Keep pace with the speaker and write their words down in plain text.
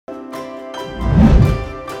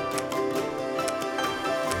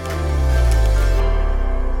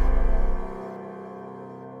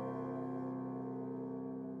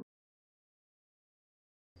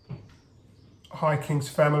Hi Kings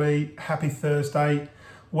family, happy Thursday.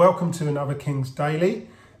 Welcome to another Kings Daily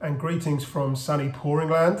and greetings from sunny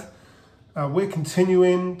Pouringland. We're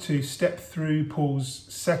continuing to step through Paul's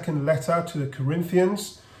second letter to the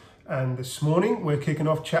Corinthians, and this morning we're kicking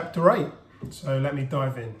off chapter 8. So let me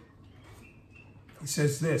dive in. He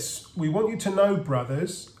says this: "We want you to know,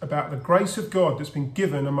 brothers, about the grace of God that's been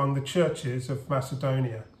given among the churches of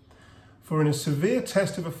Macedonia. For in a severe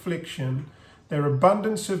test of affliction, their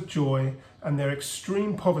abundance of joy and their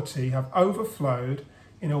extreme poverty have overflowed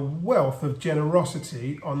in a wealth of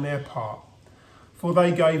generosity on their part. For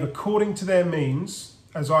they gave according to their means,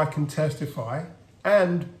 as I can testify,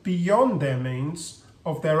 and beyond their means,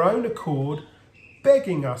 of their own accord,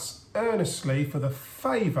 begging us earnestly for the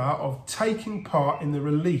favour of taking part in the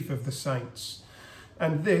relief of the saints.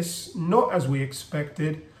 And this, not as we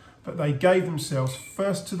expected, but they gave themselves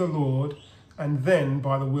first to the Lord, and then,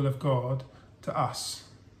 by the will of God, to us."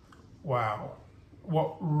 Wow,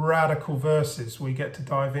 what radical verses we get to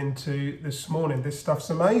dive into this morning. This stuff's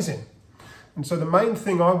amazing. And so the main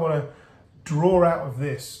thing I want to draw out of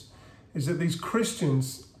this is that these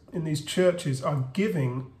Christians in these churches are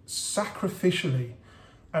giving sacrificially,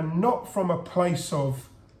 and not from a place of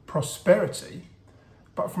prosperity,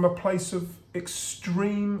 but from a place of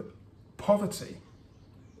extreme poverty.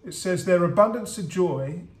 It says their abundance of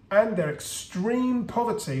joy and their extreme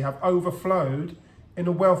poverty have overflowed in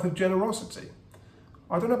a wealth of generosity.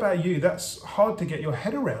 I don't know about you, that's hard to get your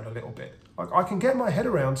head around a little bit. Like, I can get my head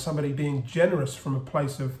around somebody being generous from a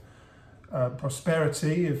place of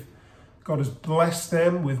prosperity, if God has blessed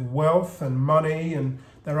them with wealth and money and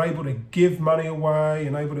they're able to give money away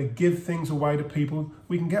and able to give things away to people.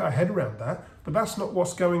 We can get our head around that, but that's not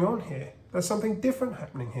what's going on here. There's something different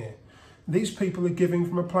happening here. These people are giving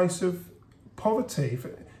from a place of poverty,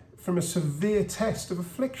 from a severe test of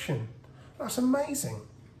affliction. That's amazing.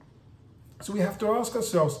 So we have to ask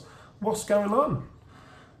ourselves, what's going on?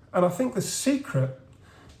 And I think the secret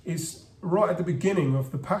is right at the beginning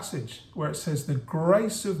of the passage, where it says the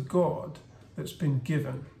grace of God that's been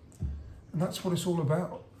given. And that's what it's all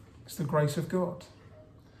about. It's the grace of God.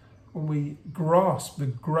 When we grasp the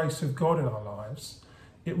grace of God in our lives,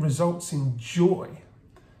 it results in joy.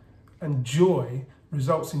 And joy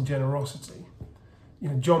results in generosity. You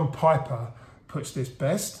know, John Piper puts this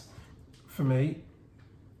best for me.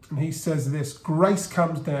 And he says this: grace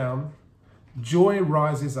comes down, joy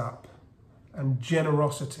rises up, and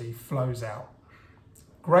generosity flows out.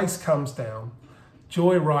 Grace comes down,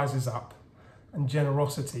 joy rises up, and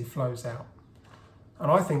generosity flows out. And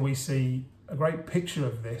I think we see a great picture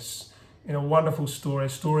of this in a wonderful story, a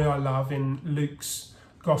story I love in Luke's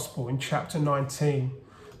Gospel in chapter 19.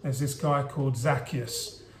 There's this guy called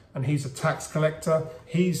Zacchaeus, and he's a tax collector.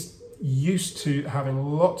 He's used to having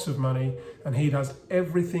lots of money, and he does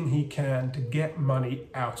everything he can to get money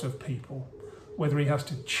out of people. Whether he has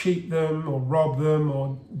to cheat them or rob them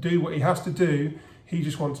or do what he has to do, he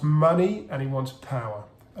just wants money and he wants power,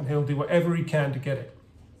 and he'll do whatever he can to get it.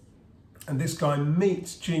 And this guy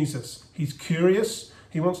meets Jesus. He's curious.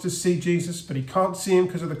 He wants to see Jesus, but he can't see him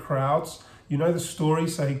because of the crowds. You know the story,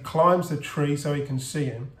 so he climbs the tree so he can see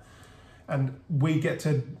him. And we get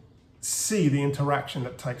to see the interaction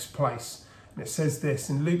that takes place. And it says this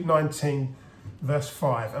in Luke 19, verse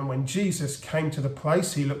 5, "And when Jesus came to the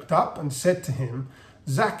place, he looked up and said to him,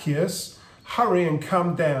 'Zacchaeus, hurry and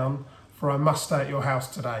come down, for I must stay at your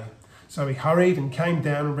house today.' So he hurried and came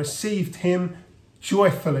down and received him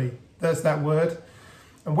joyfully." There's that word.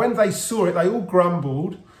 "And when they saw it, they all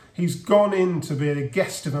grumbled, 'He's gone in to be the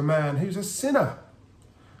guest of a man who's a sinner.'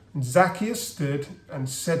 And Zacchaeus stood and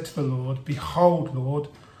said to the Lord, 'Behold, Lord,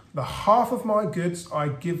 the half of my goods I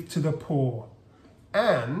give to the poor.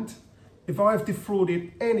 And if I have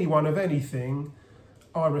defrauded anyone of anything,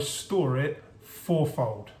 I restore it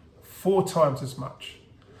fourfold,' 4 times as much."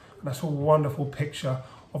 And that's a wonderful picture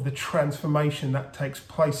of the transformation that takes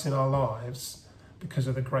place in our lives because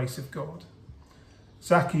of the grace of God.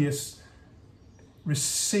 Zacchaeus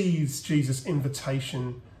receives Jesus'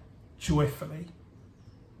 invitation joyfully,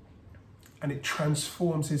 and it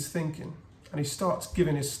transforms his thinking, and he starts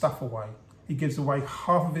giving his stuff away. He gives away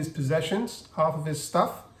half of his possessions, half of his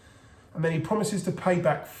stuff, and then he promises to pay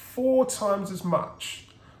back 4 times as much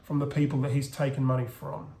from the people that he's taken money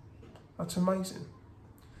from. That's amazing.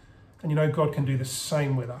 And you know, God can do the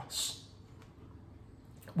same with us.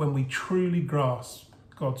 When we truly grasp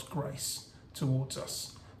God's grace towards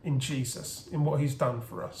us in Jesus, in what he's done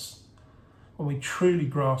for us, when we truly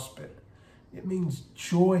grasp it, it means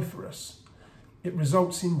joy for us. It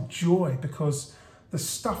results in joy because the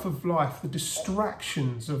stuff of life, the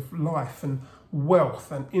distractions of life and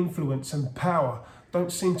wealth and influence and power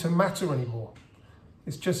don't seem to matter anymore.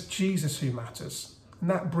 It's just Jesus who matters, and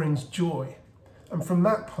that brings joy. And from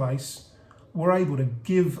that place, we're able to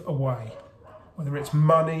give away, whether it's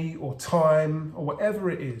money or time or whatever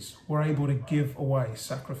it is, we're able to give away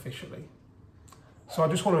sacrificially. So I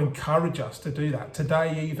just want to encourage us to do that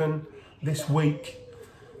today, even this week,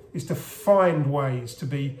 is to find ways to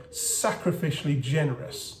be sacrificially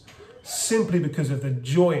generous simply because of the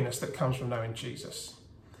joyness that comes from knowing Jesus.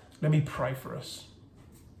 Let me pray for us.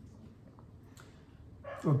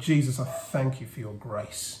 Lord Jesus, I thank you for your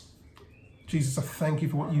grace. Jesus, I thank you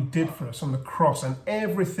for what you did for us on the cross and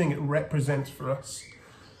everything it represents for us.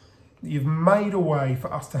 You've made a way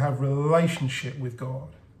for us to have relationship with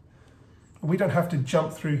God. We don't have to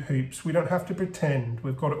jump through hoops. We don't have to pretend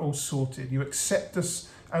we've got it all sorted. You accept us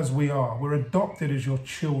as we are. We're adopted as your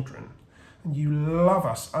children, and you love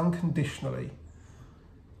us unconditionally.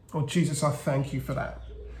 Lord Jesus, I thank you for that.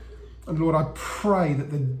 And Lord, I pray that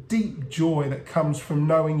the deep joy that comes from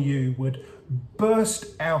knowing you would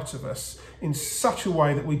burst out of us in such a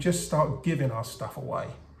way that we just start giving our stuff away.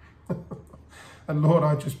 And Lord,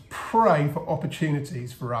 I just pray for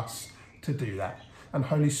opportunities for us to do that. And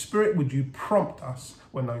Holy Spirit, would you prompt us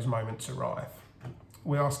when those moments arrive?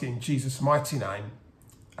 We ask it in Jesus' mighty name.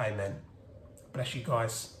 Amen. Bless you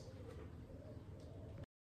guys.